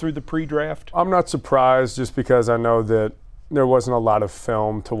received through the pre-draft? I'm not surprised just because I know that there wasn't a lot of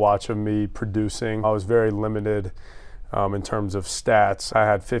film to watch of me producing. I was very limited in terms of stats. I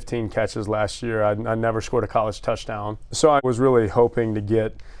had 15 catches last year. I never scored a college touchdown. So I was really hoping to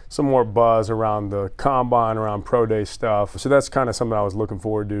get some more buzz around the combine, around pro day stuff. So that's kind of something I was looking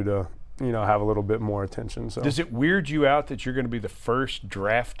forward to have a little bit more attention. So. Does it weird you out that you're going to be the first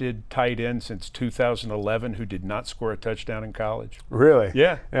drafted tight end since 2011 who did not score a touchdown in college? Really?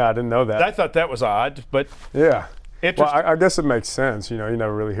 Yeah. Yeah, I didn't know that. I thought that was odd, but yeah. Well, I guess it makes sense. You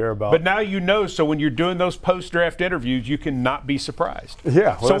never really hear about. But now you know, so when you're doing those post-draft interviews, you can not be surprised.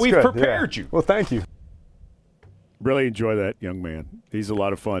 Yeah. Well, so we've prepared you. Well, thank you. Really enjoy that young man. He's a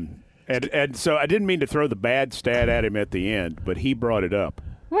lot of fun. And so I didn't mean to throw the bad stat at him at the end, but he brought it up.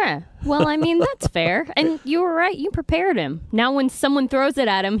 Yeah. Well, I mean, that's fair. And you were right. You prepared him. Now when someone throws it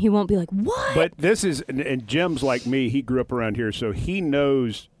at him, he won't be like, what? But this is, and Jim's like me, he grew up around here, so he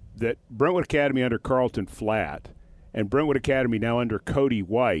knows that Brentwood Academy under Carlton Flatt and Brentwood Academy now under Cody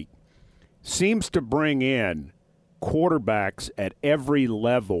White seems to bring in quarterbacks at every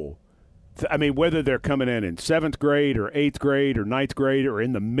level. I mean, whether they're coming in 7th grade or 8th grade or 9th grade or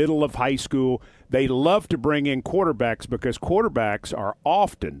in the middle of high school, they love to bring in quarterbacks because quarterbacks are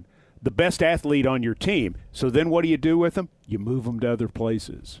often the best athlete on your team. So then what do you do with them? You move them to other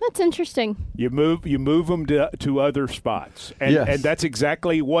places. That's interesting. You move them to other spots. And, yes. And that's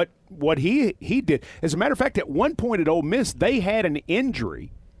exactly what he did. As a matter of fact, at one point at Ole Miss, they had an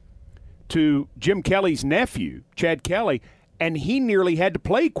injury to Jim Kelly's nephew, Chad Kelly, and he nearly had to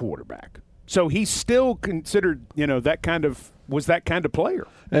play quarterback. So he's still considered, that kind of player.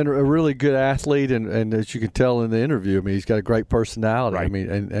 And a really good athlete, and as you can tell in the interview, I mean, he's got a great personality. Right. I mean,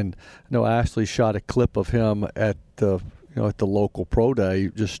 and Ashley shot a clip of him at the local pro day,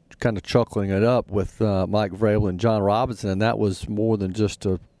 just kind of chuckling it up with Mike Vrabel and John Robinson, and that was more than just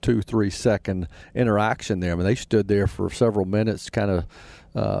a 2-3 second interaction there. I mean, they stood there for several minutes, kind of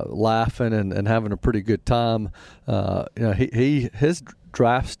laughing and having a pretty good time. His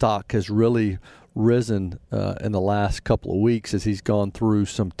draft stock has really risen in the last couple of weeks as he's gone through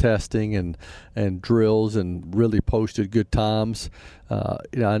some testing and drills and really posted good times.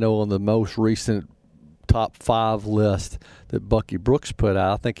 I know on the most recent top 5 list that Bucky Brooks put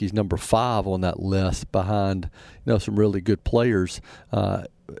out, I think he's number 5 on that list behind some really good players.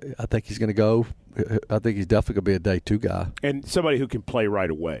 I think he's going to go. I think he's definitely going to be a day 2 guy. And somebody who can play right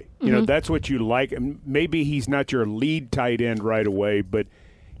away. That's what you like. And maybe he's not your lead tight end right away, but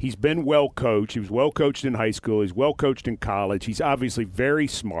he's been well coached. He was well coached in high school. He's well coached in college. He's obviously very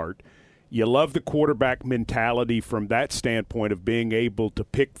smart. You love the quarterback mentality from that standpoint of being able to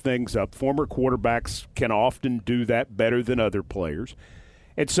pick things up. Former quarterbacks can often do that better than other players.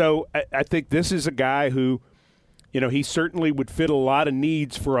 And so I think this is a guy who, he certainly would fit a lot of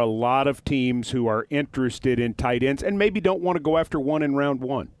needs for a lot of teams who are interested in tight ends and maybe don't want to go after one in round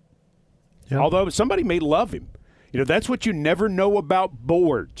 1. Yeah. Although somebody may love him. That's what you never know about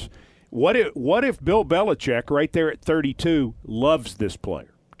boards. What if Bill Belichick right there at 32 loves this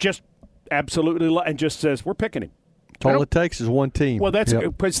player? Just absolutely and just says, we're picking him. All it takes is one team. Well, that's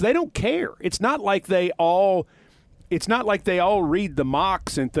because they don't care. It's not like they all read the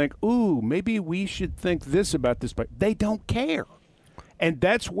mocks and think, ooh, maybe we should think this about this player. They don't care. And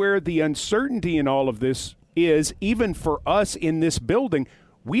that's where the uncertainty in all of this is, even for us in this building.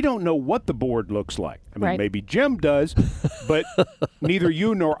 We don't know what the board looks like. I mean, maybe Jim does, but neither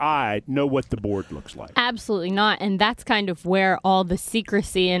you nor I know what the board looks like. Absolutely not. And that's kind of where all the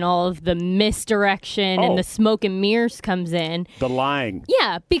secrecy and all of the misdirection and the smoke and mirrors comes in. The lying.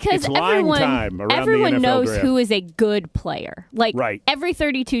 Yeah, because everyone knows draft. Who is a good player. Like, every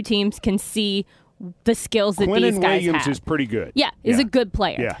 32 teams can see the skills that these guys Williams have. is pretty good. Yeah, is a good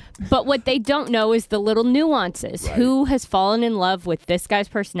player. Yeah. But what they don't know is the little nuances. Right. Who has fallen in love with this guy's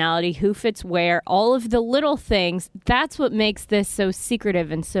personality, who fits where, all of the little things. That's what makes this so secretive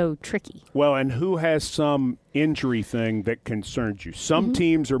and so tricky. Well, and who has some injury thing that concerns you. Some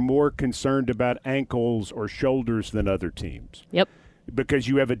teams are more concerned about ankles or shoulders than other teams. Yep. Because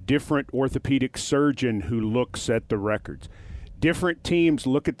you have a different orthopedic surgeon who looks at the records. Different teams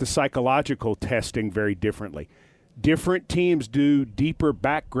look at the psychological testing very differently. Different teams do deeper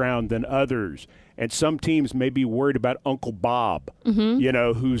background than others. And some teams may be worried about Uncle Bob,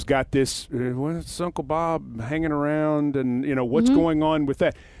 who's got this, what's Uncle Bob hanging around and, what's going on with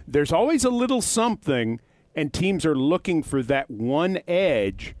that. There's always a little something, and teams are looking for that one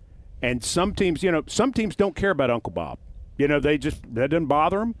edge. And some teams, don't care about Uncle Bob. That didn't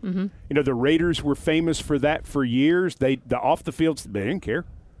bother them. Mm-hmm. The Raiders were famous for that for years. The off the field, they didn't care.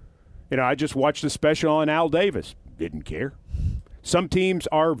 I just watched a special on Al Davis. Didn't care. Some teams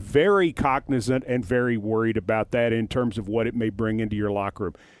are very cognizant and very worried about that in terms of what it may bring into your locker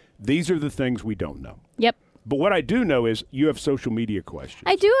room. These are the things we don't know. Yep. But what I do know is you have social media questions.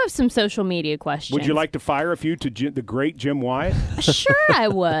 I do have some social media questions. Would you like to fire a few to the great Jim Wyatt? Sure, I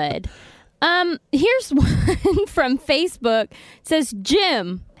would. Here's one from Facebook. It says,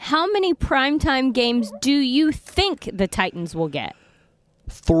 Jim, how many primetime games do you think the Titans will get?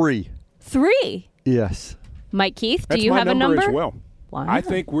 3. 3? Yes. Mike Keith, That's do you have a number? As well. Wow. I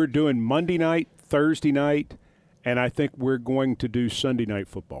think we're doing Monday night, Thursday night, and I think we're going to do Sunday night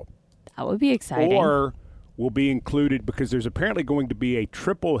football. That would be exciting. Or we'll be included because there's apparently going to be a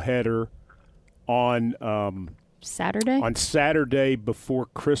triple header on Saturday? On Saturday before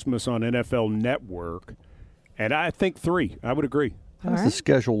Christmas on NFL Network. And I think 3. I would agree. How's the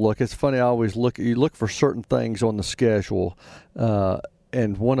schedule look? It's funny, I always look for certain things on the schedule,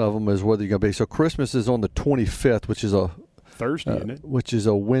 and one of them is whether you're going to be. So Christmas is on the 25th, which is a Thursday, isn't it? Which is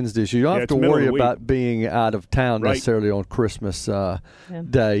a Wednesday. So you don't have to worry about being out of town necessarily on Christmas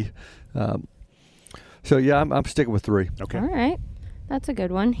Day. So, I'm sticking with 3. Okay. All right. That's a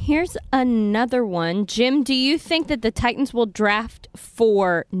good one. Here's another one. Jim, do you think that the Titans will draft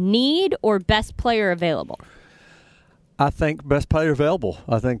for need or best player available? I think best player available.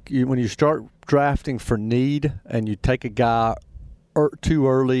 I think when you start drafting for need and you take a guy too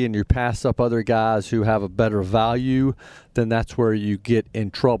early and you pass up other guys who have a better value, then that's where you get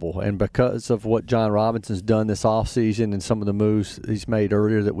in trouble. And because of what John Robinson's done this offseason and some of the moves he's made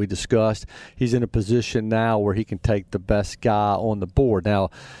earlier that we discussed, he's in a position now where he can take the best guy on the board. Now,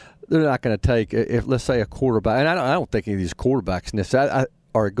 they're not going to take, if let's say a quarterback, and I don't think any of these quarterbacks necessarily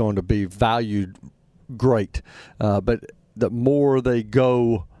are going to be valued great, but the more they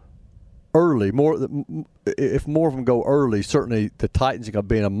go early, if more of them go early, certainly the Titans are going to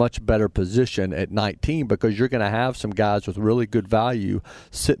be in a much better position at 19 because you're going to have some guys with really good value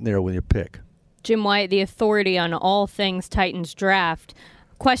sitting there with your pick. Jim Wyatt, the authority on all things Titans draft.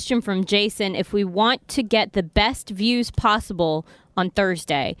 Question from Jason: if we want to get the best views possible on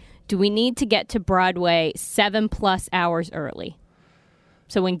Thursday, do we need to get to Broadway 7+ hours early?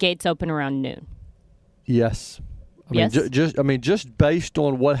 So when gates open around noon. Yes. Just based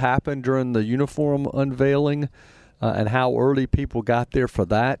on what happened during the uniform unveiling and how early people got there for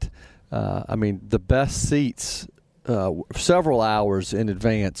that, the best seats several hours in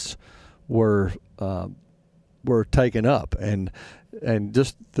advance were taken up, and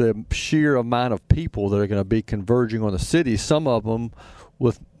just the sheer amount of people that are going to be converging on the city, some of them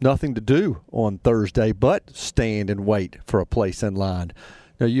with nothing to do on Thursday but stand and wait for a place in line.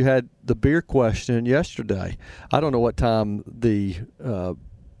 Now, you had the beer question yesterday. I don't know what time the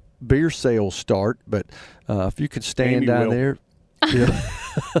beer sales start, but if you could stand down there. Yeah.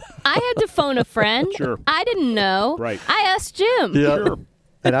 I had to phone a friend. Sure. I didn't know. Right. I asked Jim. Yeah. Sure.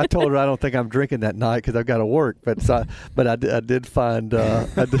 And I told her I don't think I'm drinking that night because I've got to work. But I did find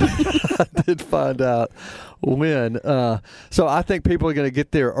I did find out when. So I think people are going to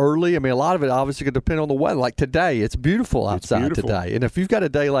get there early. I mean, a lot of it obviously going to depend on the weather. Like today, it's beautiful outside today. And if you've got a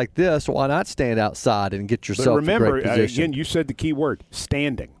day like this, why not stand outside and get yourself in a great position? Again, you said the key word: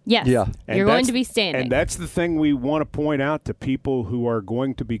 standing. Yes. Yeah. You're going to be standing. And that's the thing we want to point out to people who are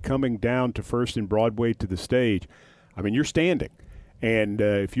going to be coming down to First and Broadway to the stage. I mean, you're standing. And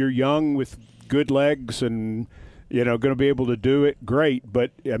if you're young with good legs and, going to be able to do it, great.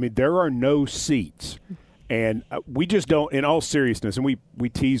 But, I mean, there are no seats. And we just don't, in all seriousness, and we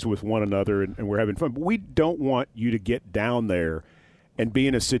tease with one another and we're having fun, but we don't want you to get down there and be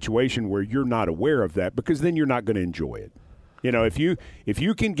in a situation where you're not aware of that, because then you're not going to enjoy it. If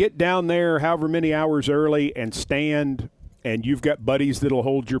you can get down there however many hours early and stand, and you've got buddies that'll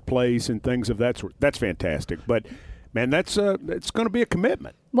hold your place and things of that sort, that's fantastic. But man, it's going to be a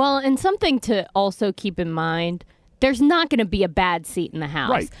commitment. Well, and something to also keep in mind, there's not going to be a bad seat in the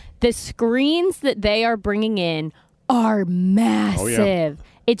house. Right. The screens that they are bringing in are massive. Oh,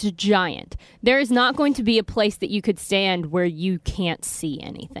 yeah. It's giant. There is not going to be a place that you could stand where you can't see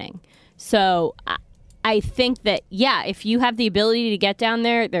anything. So I think that, if you have the ability to get down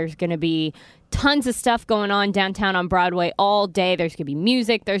there, there's going to be tons of stuff going on downtown on Broadway all day. There's going to be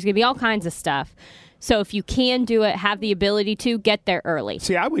music. There's going to be all kinds of stuff. So if you can do it, have the ability to, get there early.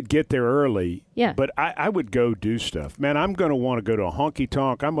 See, I would get there early, yeah, but I would go do stuff. Man, I'm going to want to go to a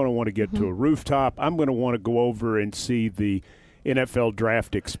honky-tonk. I'm going to want to get to a rooftop. I'm going to want to go over and see the NFL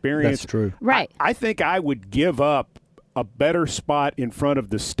draft experience. That's true. Right. I think I would give up a better spot in front of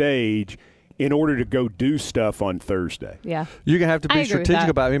the stage in order to go do stuff on Thursday. Yeah. You're going to have to be strategic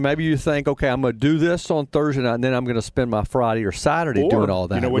about it. I mean, maybe you think, okay, I'm going to do this on Thursday night, and then I'm going to spend my Friday or Saturday doing all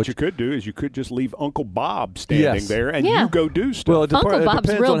that. You know what you could do is you could just leave Uncle Bob standing there, and you go do stuff. Well, Uncle Bob's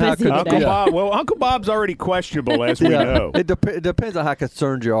real busy today. Uncle Bob's already questionable, as we know. It depends on how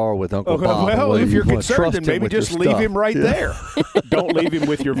concerned you are with Uncle Bob. Well, if you're concerned, then maybe just leave him right there. Don't leave him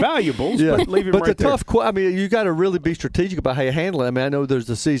with your valuables, but leave him right there. But the tough, I mean, you got to really be strategic about how you handle it. I mean, I know there's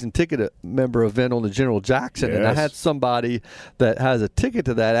a season ticket member event on the General Jackson, and I had somebody that has a ticket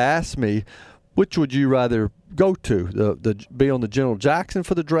to that ask me, which would you rather go to, the be on the General Jackson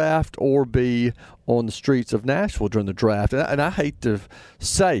for the draft or be on the streets of Nashville during the draft? And I hate to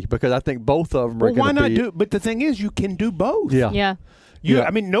say, because I think both of them are going to be. Why not do? But the thing is, you can do both. Yeah.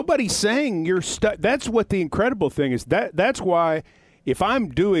 I mean, nobody's saying you're stuck. That's what the incredible thing is. That's why if I'm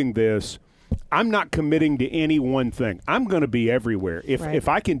doing this, I'm not committing to any one thing. I'm going to be everywhere. If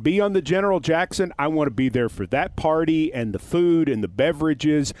I can be on the General Jackson, I want to be there for that party and the food and the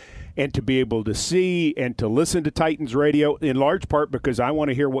beverages, and to be able to see and to listen to Titans radio, in large part because I want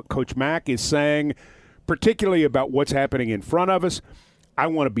to hear what Coach Mack is saying, particularly about what's happening in front of us. I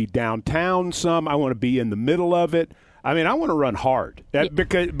want to be downtown some. I want to be in the middle of it. I mean, I want to run hard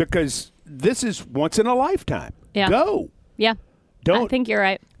because this is once in a lifetime. Yeah. Go. Yeah. I think you're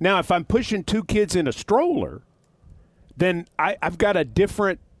right. Now, if I'm pushing two kids in a stroller, then I've got a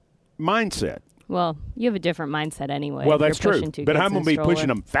different mindset. Well, you have a different mindset anyway. Well, that's true. But I'm going to be pushing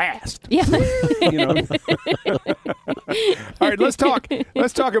them fast. Yeah. All right, let's talk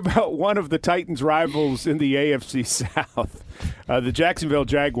about one of the Titans' rivals in the AFC South. The Jacksonville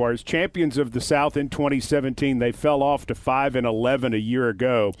Jaguars, champions of the South in 2017. They fell off to 5-11 a year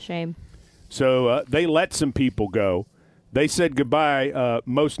ago. Shame. So they let some people go. They said goodbye,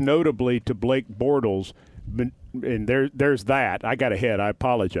 most notably to Blake Bortles. And there's that. I got ahead. I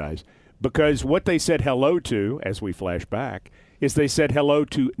apologize. Because what they said hello to, as we flash back, is they said hello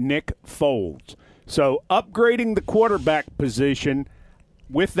to Nick Foles. So upgrading the quarterback position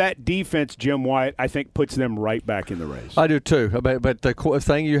with that defense, Jim Wyatt, I think puts them right back in the race. I do too. But the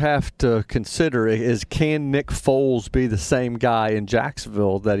thing you have to consider is, can Nick Foles be the same guy in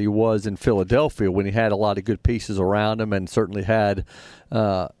Jacksonville that he was in Philadelphia when he had a lot of good pieces around him and certainly had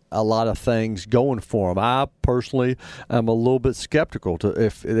a lot of things going for him? I personally am a little bit skeptical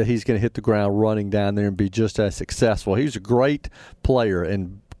if he's going to hit the ground running down there and be just as successful. He's a great player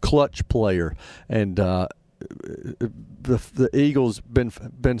and clutch player, and the Eagles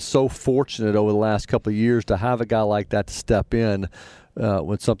been so fortunate over the last couple of years to have a guy like that to step in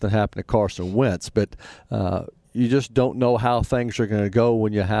when something happened to Carson Wentz. But you just don't know how things are going to go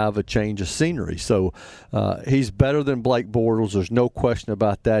when you have a change of scenery. So he's better than Blake Bortles. There's no question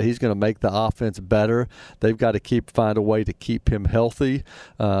about that. He's going to make the offense better. They've got to find a way to keep him healthy.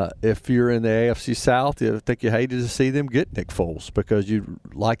 If you're in the AFC South, I think you hated to see them get Nick Foles, because you'd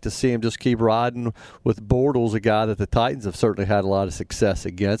like to see him just keep riding with Bortles, a guy that the Titans have certainly had a lot of success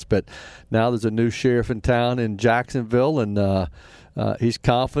against. But now there's a new sheriff in town in Jacksonville, and he's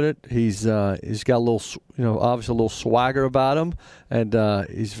confident. He's got a little, obviously a little swagger about him, and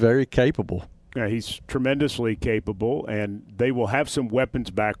he's very capable. Yeah, he's tremendously capable, and they will have some weapons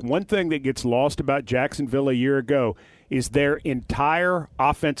back. One thing that gets lost about Jacksonville a year ago is their entire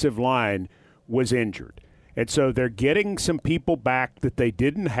offensive line was injured. And so they're getting some people back that they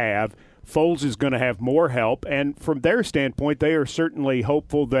didn't have. Foles is going to have more help, and from their standpoint, they are certainly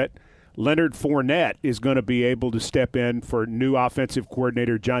hopeful that Leonard Fournette is going to be able to step in for new offensive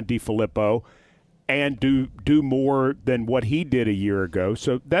coordinator John DeFilippo and do more than what he did a year ago.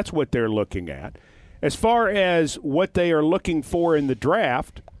 So that's what they're looking at. As far as what they are looking for in the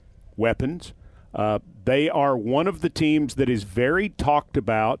draft, weapons, they are one of the teams that is very talked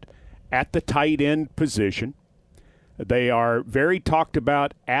about at the tight end position. They are very talked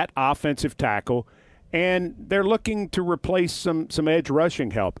about at offensive tackle. And they're looking to replace some edge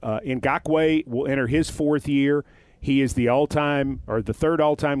rushing help. Ngakoue will enter his fourth year. He is the third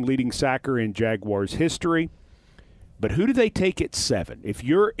all-time leading sacker in Jaguars history. But who do they take at 7? If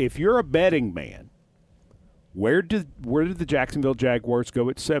you're a betting man, where did the Jacksonville Jaguars go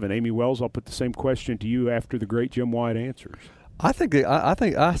at 7? Amy Wells, I'll put the same question to you after the great Jim White answers.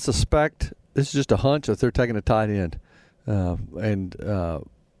 I suspect this is just a hunch that they're taking a tight end,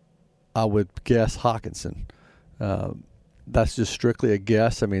 I would guess Hawkinson. That's just strictly a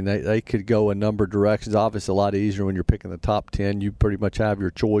guess. I mean, they could go a number of directions. Obviously, a lot easier when you're picking the top 10. You pretty much have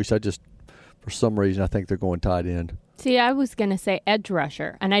your choice. For some reason, I think they're going tight end. See, I was going to say edge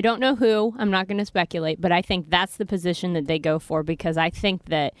rusher, and I don't know who. I'm not going to speculate, but I think that's the position that they go for, because I think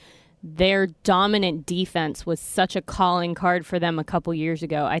that their dominant defense was such a calling card for them a couple years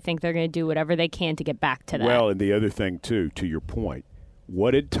ago. I think they're going to do whatever they can to get back to that. Well, and the other thing, too, to your point,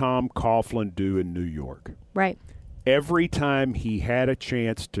 what did Tom Coughlin do in New York? Right. Every time he had a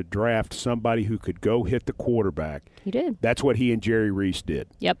chance to draft somebody who could go hit the quarterback, he did. That's what he and Jerry Reese did.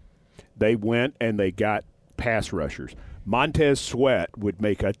 Yep. They went and they got pass rushers. Montez Sweat would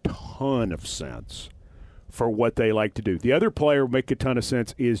make a ton of sense for what they like to do. The other player would make a ton of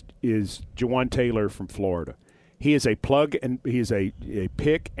sense is Jawan Taylor from Florida. He is a plug, and he is a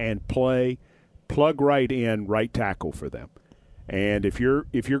pick and play, plug right in right tackle for them. And if you're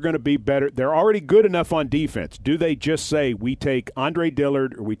going to be better, they're already good enough on defense. Do they just say we take Andre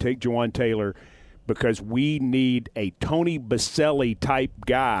Dillard or we take Jawan Taylor because we need a Tony Baselli type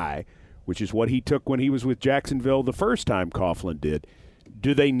guy, which is what he took when he was with Jacksonville the first time Coughlin did?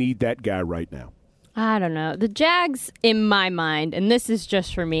 Do they need that guy right now? I don't know. The Jags, in my mind, and this is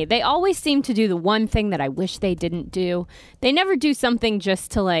just for me, they always seem to do the one thing that I wish they didn't do. They never do something just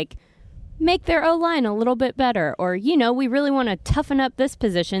to, make their O-line a little bit better, or, we really want to toughen up this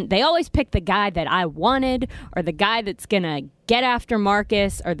position. They always pick the guy that I wanted, or the guy that's going to get after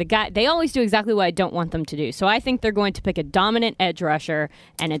Marcus, or the guy. They always do exactly what I don't want them to do. So I think they're going to pick a dominant edge rusher,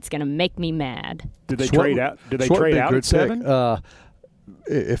 and it's going to make me mad. Did they trade out? Did they trade out at 7?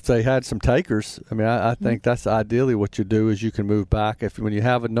 if they had some takers, I mean, I think that's ideally what you do is you can move back. When you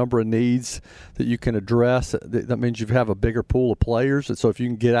have a number of needs that you can address, that means you have a bigger pool of players. And so if you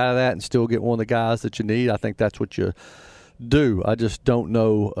can get out of that and still get one of the guys that you need, I think that's what you do. I just don't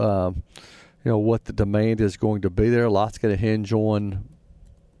know, what the demand is going to be there. A lot's going to hinge on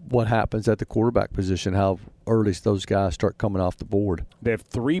what happens at the quarterback position, how early those guys start coming off the board. They have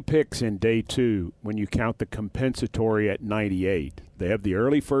 3 picks in day 2 when you count the compensatory at 98. They have the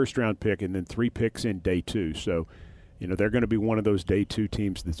early first-round pick and then 3 picks in day 2. So, they're going to be one of those day 2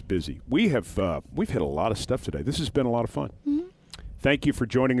 teams that's busy. We've hit a lot of stuff today. This has been a lot of fun. Mm-hmm. Thank you for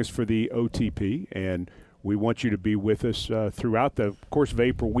joining us for the OTP, and we want you to be with us throughout the course of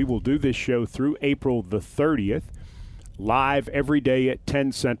April. We will do this show through April the 30th. Live every day at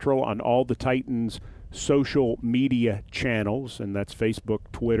 10 Central on all the Titans social media channels, and that's Facebook,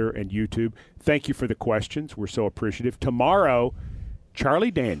 Twitter, and YouTube. Thank you for the questions. We're so appreciative. Tomorrow,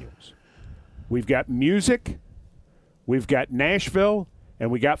 Charlie Daniels. We've got music, we've got Nashville, and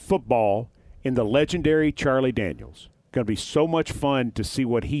we got football in the legendary Charlie Daniels. Going to be so much fun to see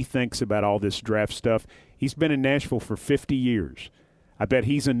what he thinks about all this draft stuff. He's been in Nashville for 50 years. I bet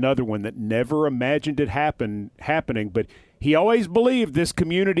he's another one that never imagined it happening, but he always believed this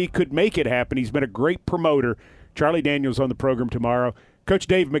community could make it happen. He's been a great promoter. Charlie Daniels on the program tomorrow. Coach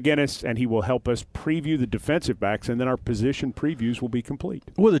Dave McGinnis, and he will help us preview the defensive backs, and then our position previews will be complete.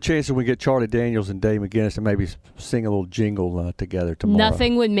 With a chance that we get Charlie Daniels and Dave McGinnis and maybe sing a little jingle together tomorrow.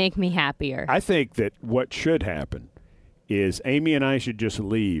 Nothing would make me happier. I think that what should happen is Amy and I should just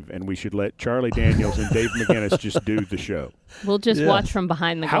leave, and we should let Charlie Daniels and Dave McGinnis just do the show. We'll just watch from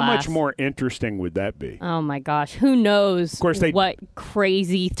behind the glass. How much more interesting would that be? Oh, my gosh. Who knows what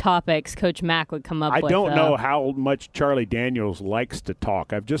crazy topics Coach Mack would come up with. I don't know how much Charlie Daniels likes to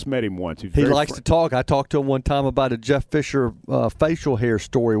talk. I've just met him once. He likes to talk. I talked to him one time about a Jeff Fisher facial hair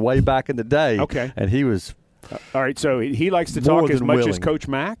story way back in the day. Okay. And he was all right, so he likes to talk as much as Coach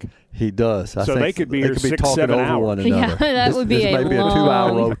Mack? He does. So they could be here 6-7 hours. One another. Yeah, that would be this may be a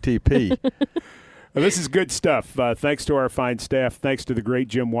 2-hour OTP. Well, this is good stuff. Thanks to our fine staff. Thanks to the great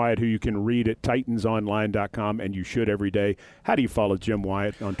Jim Wyatt, who you can read at titansonline.com, and you should every day. How do you follow Jim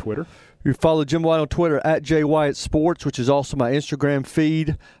Wyatt on Twitter? You follow Jim Wyatt on Twitter at JWyattSports, which is also my Instagram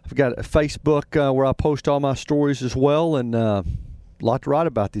feed. I've got a Facebook where I post all my stories as well, and a lot to write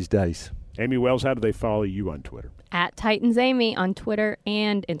about these days. Amy Wells, how do they follow you on Twitter? At TitansAmy on Twitter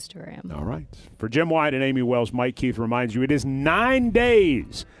and Instagram. All right. For Jim Wyatt and Amy Wells, Mike Keith reminds you it is 9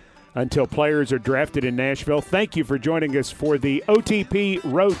 days until players are drafted in Nashville. Thank you for joining us for the OTP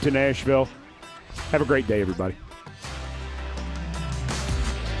Road to Nashville. Have a great day, everybody.